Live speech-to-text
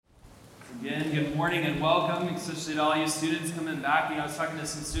Again, good morning and welcome, especially to all you students coming back. I was talking to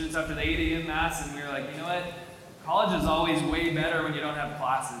some students after the 8 a.m. Mass, and we were like, you know what? College is always way better when you don't have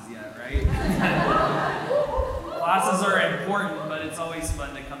classes yet, right? Classes are important, but it's always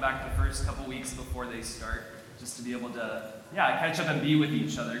fun to come back the first couple weeks before they start, just to be able to, catch up and be with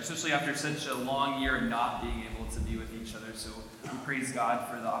each other, especially after such a long year of not being able to be with each other. So we praise God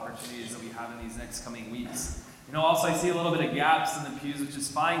for the opportunities that we have in these next coming weeks. Also I see a little bit of gaps in the pews, which is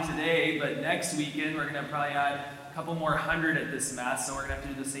fine today, but next weekend we're going to probably add a couple more hundred at this Mass, so we're going to have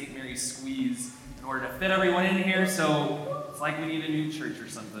to do the St. Mary's squeeze in order to fit everyone in here, so it's like we need a new church or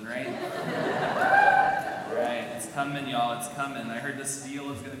something, right? Right, it's coming, y'all, it's coming. I heard this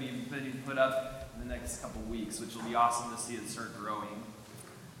deal is going to be put up in the next couple weeks, which will be awesome to see it start growing.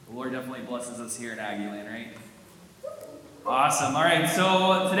 The Lord definitely blesses us here in Aggieland, right? Awesome. All right,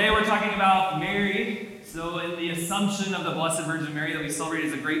 so today we're talking about Mary. So in the Assumption of the Blessed Virgin Mary that we celebrate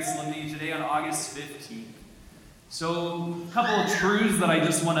as a great solemnity today on August 15th. So a couple of truths that I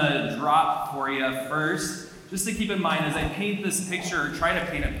just want to drop for you first, just to keep in mind as I paint this picture, or try to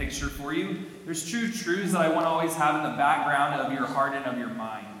paint a picture for you. There's two truths that I want to always have in the background of your heart and of your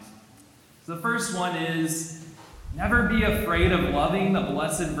mind. So the first one is, never be afraid of loving the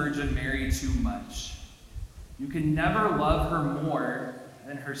Blessed Virgin Mary too much. You can never love her more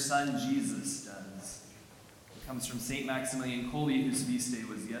than her son Jesus does. Comes from St. Maximilian Kolbe, whose feast day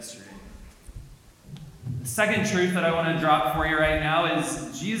was yesterday. The second truth that I want to drop for you right now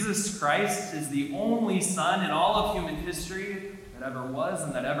is Jesus Christ is the only Son in all of human history that ever was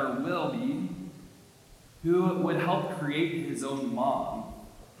and that ever will be, who would help create his own mom.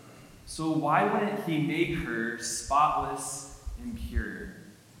 So why wouldn't he make her spotless and pure?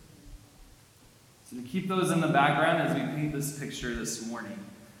 So to keep those in the background as we paint this picture this morning.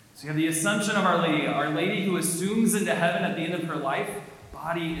 So you have the Assumption of Our Lady who assumes into heaven at the end of her life,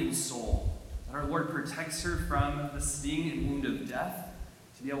 body and soul. That our Lord protects her from the sting and wound of death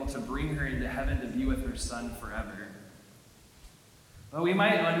to be able to bring her into heaven to be with her Son forever. But we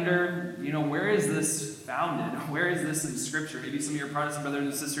might wonder, where is this founded? Where is this in Scripture? Maybe some of your Protestant brothers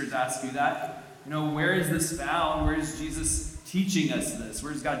and sisters ask you that. Where is this found? Where is Jesus teaching us this?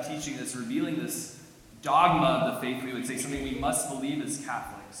 Where is God teaching this, revealing this dogma of the faith, we would say, something we must believe as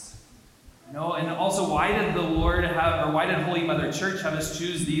Catholics? And also, why did Holy Mother Church have us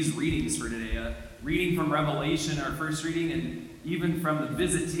choose these readings for today? A reading from Revelation, our first reading, and even from the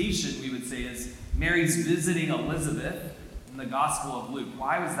visitation, we would say, is Mary's visiting Elizabeth in the Gospel of Luke.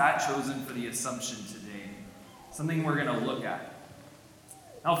 Why was that chosen for the Assumption today? Something we're going to look at.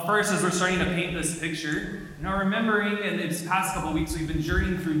 Now, first, as we're starting to paint this picture, remembering in these past couple weeks, we've been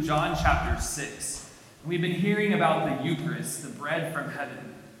journeying through John chapter 6. And we've been hearing about the Eucharist, the bread from heaven,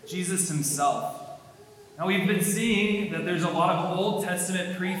 Jesus himself. Now, we've been seeing that there's a lot of Old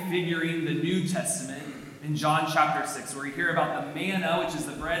Testament prefiguring the New Testament in John chapter 6, where we hear about the manna, which is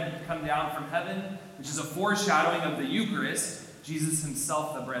the bread come down from heaven, which is a foreshadowing of the Eucharist, Jesus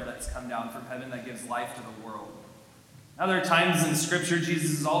himself, the bread that's come down from heaven that gives life to the world. Other times in Scripture,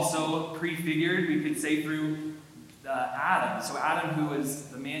 Jesus is also prefigured, we could say, through Adam. So Adam, who was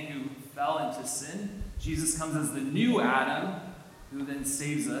the man who fell into sin, Jesus comes as the new Adam, who then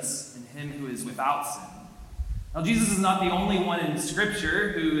saves us in him who is without sin. Now, Jesus is not the only one in Scripture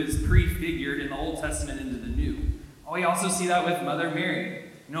who is prefigured in the Old Testament into the New. We also see that with Mother Mary.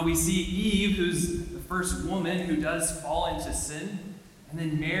 We see Eve, who's the first woman who does fall into sin, and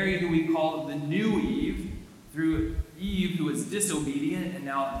then Mary, who we call the new Eve, through Eve, who is disobedient, and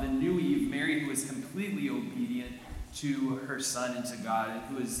now the new Eve, Mary, who is completely obedient to her Son and to God, and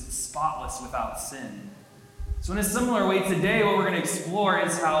who is spotless without sin. So in a similar way, today what we're going to explore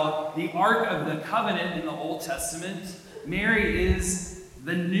is how the Ark of the Covenant in the Old Testament, Mary is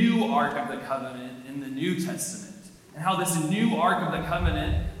the new Ark of the Covenant in the New Testament. And how this new Ark of the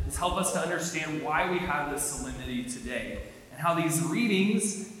Covenant has helped us to understand why we have this solemnity today. And how these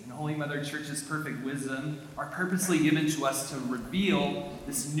readings in Holy Mother Church's perfect wisdom are purposely given to us to reveal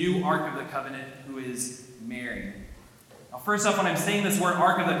this new Ark of the Covenant who is Mary. Now, first off, when I'm saying this word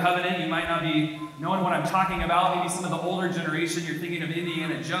Ark of the Covenant, you might not be knowing what I'm talking about. Maybe some of the older generation, you're thinking of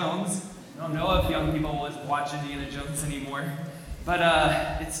Indiana Jones. I don't know if young people watch Indiana Jones anymore.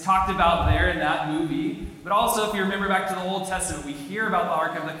 But it's talked about there in that movie. But also, if you remember back to the Old Testament, we hear about the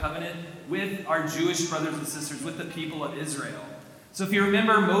Ark of the Covenant with our Jewish brothers and sisters, with the people of Israel. So if you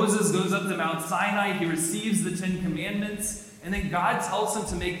remember, Moses goes up to Mount Sinai, he receives the 10 Commandments, and then God tells him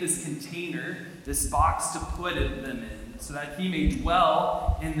to make this container, this box to put them in, so that he may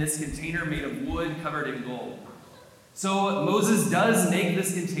dwell in this container made of wood covered in gold. So Moses does make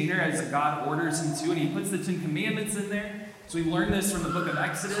this container as God orders him to, and he puts the 10 Commandments in there. So we learn this from the book of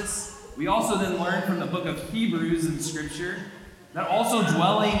Exodus. we also then learn from the book of Hebrews in Scripture that also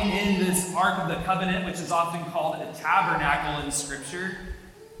dwelling in this Ark of the Covenant, which is often called a tabernacle in Scripture,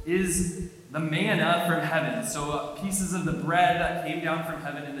 is the manna from heaven. So pieces of the bread that came down from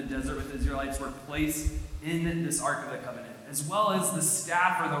heaven in the desert with the Israelites were placed in this Ark of the Covenant, as well as the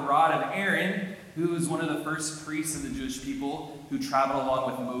staff or the rod of Aaron, who was one of the first priests of the Jewish people who traveled along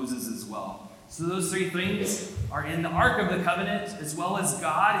with Moses as well. So those three things are in the Ark of the Covenant, as well as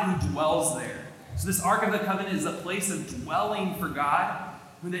God who dwells there. So this Ark of the Covenant is a place of dwelling for God,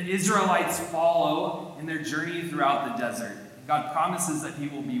 who the Israelites follow in their journey throughout the desert. God promises that he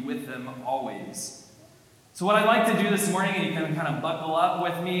will be with them always. So what I'd like to do this morning, and you can kind of buckle up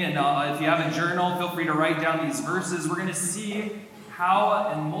with me, and if you have a journal, feel free to write down these verses. We're going to see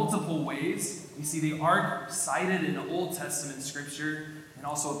how, in multiple ways, we see the Ark cited in the Old Testament Scripture, and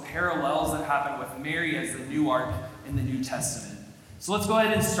also parallels that happen with Mary as the new Ark in the New Testament. So let's go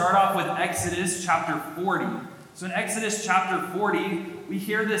ahead and start off with Exodus chapter 40. So in Exodus chapter 40, we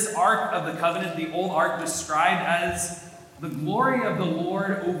hear this Ark of the Covenant, the old Ark, described as the glory of the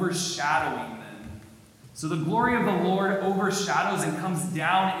Lord overshadowing them. So the glory of the Lord overshadows and comes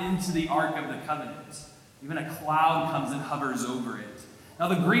down into the Ark of the Covenant. Even a cloud comes and hovers over it. Now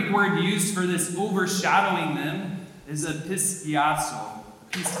the Greek word used for this overshadowing them is episkiazo.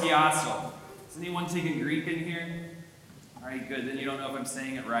 Episkiazo. Is anyone taking Greek in here? All right, good. Then you don't know if I'm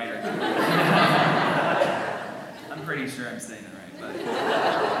saying it right or not. I'm pretty sure I'm saying it right, but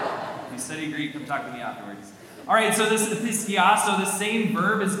if you study Greek, come talk to me afterwards. All right, so this episkiazo, the same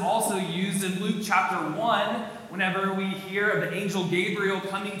verb, is also used in Luke chapter 1 whenever we hear of the angel Gabriel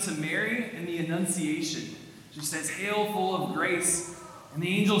coming to Mary in the Annunciation. She says, "Hail, full of grace." And the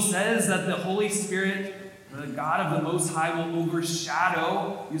angel says that the Holy Spirit, the God of the Most High, will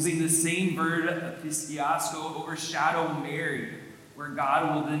overshadow, using the same verb, episkiazo, overshadow Mary, where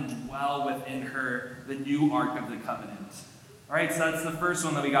God will then dwell within her, the new Ark of the Covenant. All right, so that's the first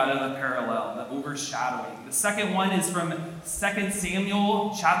one that we got in the parallel, the overshadowing. The second one is from 2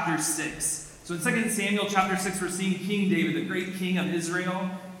 Samuel chapter 6. So in 2 Samuel chapter 6, we're seeing King David, the great king of Israel,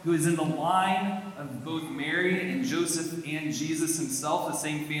 who is in the line of both Mary and Joseph and Jesus himself, the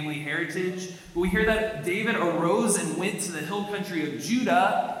same family heritage. But we hear that David arose and went to the hill country of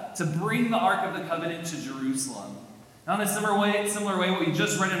Judah to bring the Ark of the Covenant to Jerusalem. Now in a similar way, what we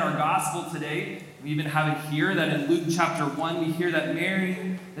just read in our gospel today, we even have it here, that in Luke chapter 1, we hear that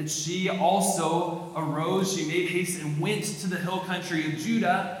Mary, that she also arose, she made haste and went to the hill country of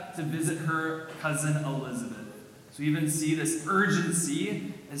Judah to visit her cousin Elizabeth. So we even see this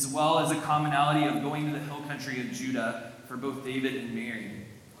urgency as well as a commonality of going to the hill country of Judah for both David and Mary.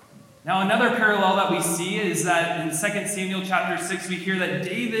 Now another parallel that we see is that in 2 Samuel chapter 6, we hear that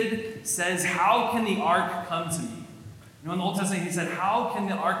David says, "How can the ark come to me?" You know, in the Old Testament, he said, "How can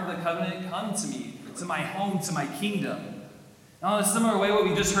the Ark of the Covenant come to me, to my home, to my kingdom?" Now, in a similar way, what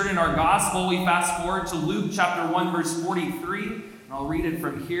we just heard in our gospel, we fast forward to Luke chapter 1, verse 43, and I'll read it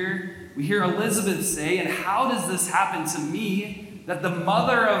from here. We hear Elizabeth say, "And how does this happen to me, that the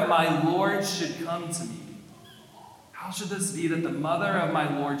mother of my Lord should come to me?" How should this be that the mother of my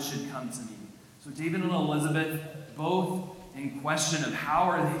Lord should come to me? So David and Elizabeth, both in question of how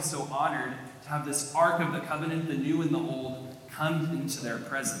are they so honored to have this Ark of the Covenant, the new and the old, come into their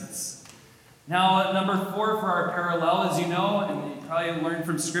presence. Now, number 4 for our parallel, as you know, and you probably learned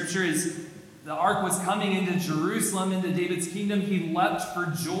from Scripture, is the Ark was coming into Jerusalem, into David's kingdom. He leapt for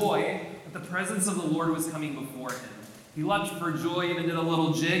joy that the presence of the Lord was coming before him. He leapt for joy, even did a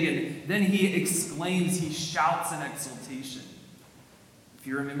little jig, and then he exclaims, he shouts in exultation. If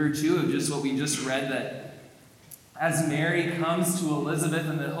you remember, too, of just what we just read, that as Mary comes to Elizabeth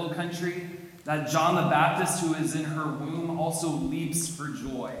in the hill country, that John the Baptist, who is in her womb, also leaps for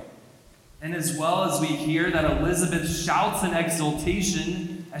joy. And as well as we hear that Elizabeth shouts in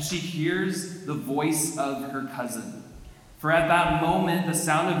exultation as she hears the voice of her cousin. "For at that moment the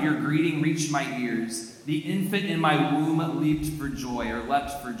sound of your greeting reached my ears. The infant in my womb leaped for joy," or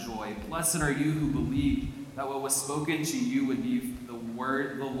leapt for joy. "Blessed are you who believed that what was spoken to you would be the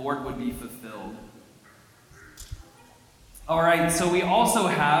Lord would be fulfilled." All right, so we also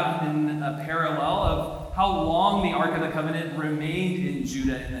have in a parallel of how long the Ark of the Covenant remained in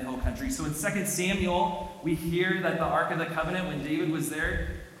Judah in the hill country. So in 2 Samuel, we hear that the Ark of the Covenant, when David was there,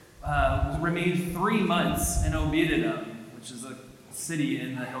 remained 3 months in Obed-Edom, which is a city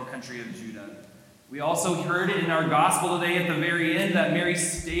in the hill country of Judah. We also heard in our gospel today at the very end that Mary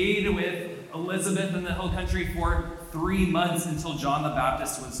stayed with Elizabeth in the hill country for 3 months until John the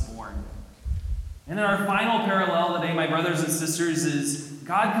Baptist was born. And in our final parallel today, my brothers and sisters, is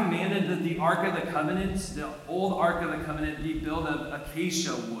God commanded that the Ark of the Covenant, the old Ark of the Covenant, be built of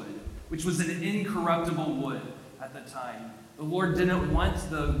acacia wood. which was an incorruptible wood at the time. The Lord didn't want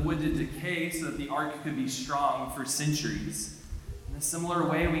the wood to decay so that the ark could be strong for centuries. In a similar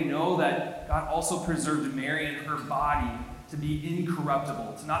way, we know that God also preserved Mary and her body to be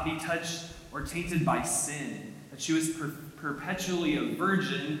incorruptible, to not be touched or tainted by sin, that she was perpetually a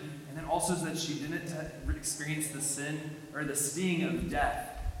virgin, and then also that she didn't experience the sin or the sting of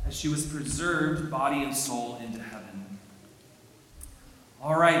death, as she was preserved body and soul into heaven.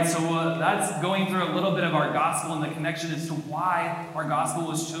 All right, so that's going through a little bit of our gospel and the connection as to why our gospel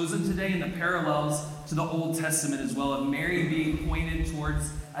was chosen today and the parallels to the Old Testament as well, of Mary being pointed towards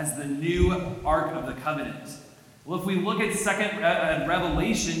as the new Ark of the Covenant. Well, if we look at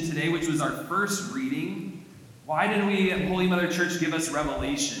Revelation today, which was our first reading, why did we at Holy Mother Church give us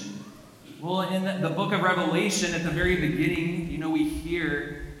Revelation? Well, in the book of Revelation, at the very beginning, we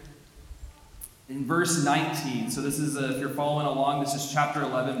hear in verse 19. So this is, if you're following along, this is chapter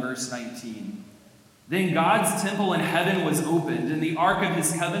 11, verse 19. Then God's temple in heaven was opened, and the ark of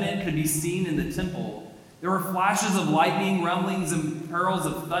his covenant could be seen in the temple. There were flashes of lightning, rumblings, and pearls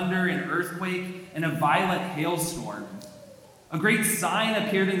of thunder, and earthquake, and a violent hailstorm. A great sign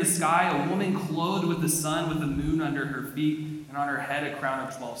appeared in the sky, a woman clothed with the sun, with the moon under her feet, and on her head a crown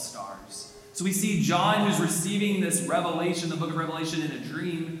of 12 stars. So we see John, who's receiving this revelation, the book of Revelation, in a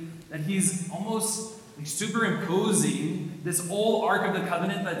dream, that he's almost superimposing this old Ark of the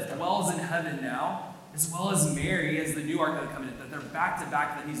Covenant that dwells in heaven now, as well as Mary as the new Ark of the Covenant, that they're back to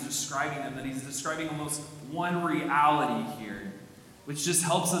back, that he's describing them, that he's describing almost one reality here, which just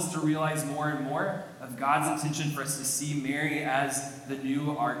helps us to realize more and more of God's intention for us to see Mary as the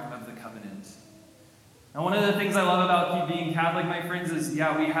new Ark of the Covenant. Now, one of the things I love about being Catholic, my friends, is, we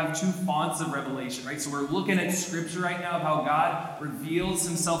have two fonts of revelation, right? So we're looking at Scripture right now of how God reveals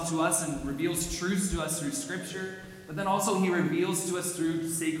himself to us and reveals truths to us through Scripture, but then also he reveals to us through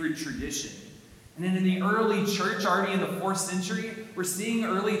sacred tradition. And then in the early church, already in the 4th century, we're seeing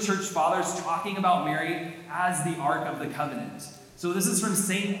early church fathers talking about Mary as the Ark of the Covenant. So this is from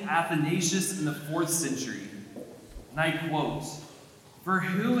St. Athanasius in the 4th century. And I quote, "For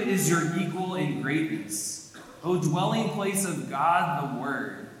who is your equal in greatness, O dwelling place of God the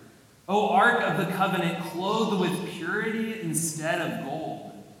Word, O Ark of the Covenant clothed with purity instead of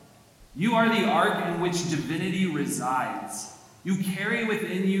gold? You are the ark in which divinity resides. You carry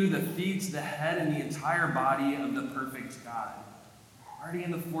within you the feet, the head, and the entire body of the perfect God." Already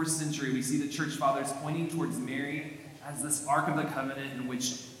in the 4th century, we see the church fathers pointing towards Mary as this Ark of the Covenant in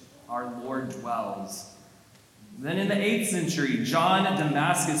which our Lord dwells. Then in the 8th century, John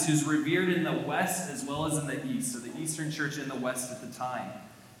Damascus, who's revered in the West as well as in the East, so the Eastern Church in the West at the time.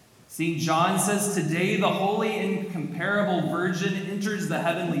 St. John says, "Today the holy incomparable Virgin enters the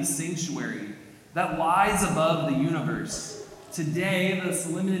heavenly sanctuary that lies above the universe. Today, the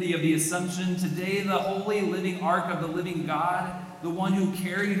solemnity of the Assumption, today the holy living ark of the living God, the one who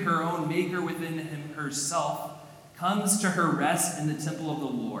carried her own Maker within herself, comes to her rest in the temple of the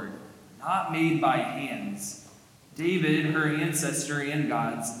Lord, not made by hands. David, her ancestor and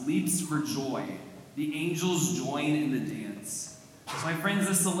God's, leaps for joy. The angels join in the dance." So my friends,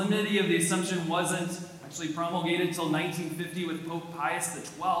 the solemnity of the Assumption wasn't actually promulgated until 1950 with Pope Pius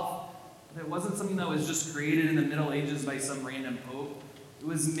XII. But it wasn't something that was just created in the Middle Ages by some random pope.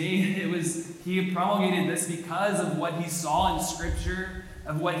 He promulgated this because of what he saw in Scripture,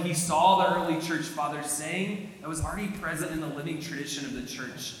 of what he saw the early church fathers saying, that was already present in the living tradition of the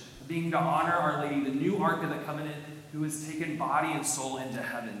church, being to honor Our Lady, the new Ark of the Covenant, who has taken body and soul into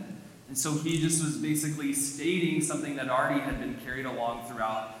heaven. And so he just was basically stating something that already had been carried along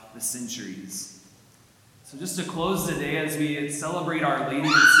throughout the centuries. So just to close today, as we celebrate Our Lady and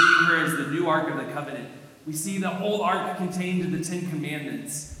seeing her as the new Ark of the Covenant, we see the old ark contained the 10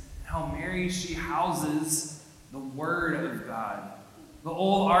 Commandments, and how Mary, she houses the Word of God. The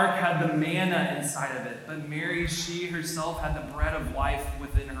old ark had the manna inside of it, but Mary, she herself had the bread of life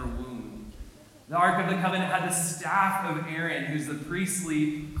within her womb. The Ark of the Covenant had the staff of Aaron, who's the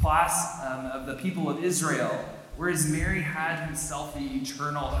priestly class of the people of Israel, whereas Mary had himself the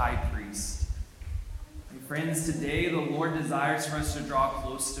eternal high priest. And friends, today the Lord desires for us to draw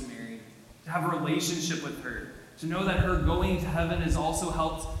close to Mary, to have a relationship with her, to know that her going to heaven has also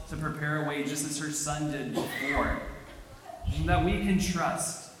helped to prepare a way just as her son did before. And that we can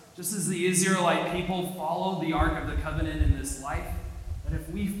trust, just as the Israelite people followed the Ark of the Covenant in this life, that if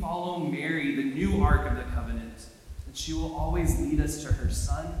we follow Mary, the new Ark of the Covenant, that she will always lead us to her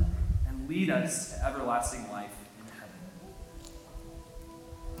Son and lead us to everlasting life in heaven.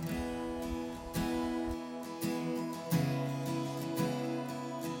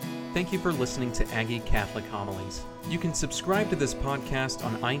 Thank you for listening to Aggie Catholic Homilies. You can subscribe to this podcast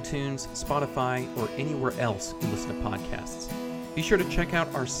on iTunes, Spotify, or anywhere else you listen to podcasts. Be sure to check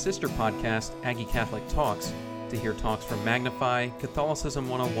out our sister podcast, Aggie Catholic Talks, to hear talks from Magnify, Catholicism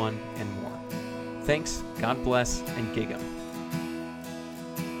 101, and more. Thanks, God bless, and gig 'em.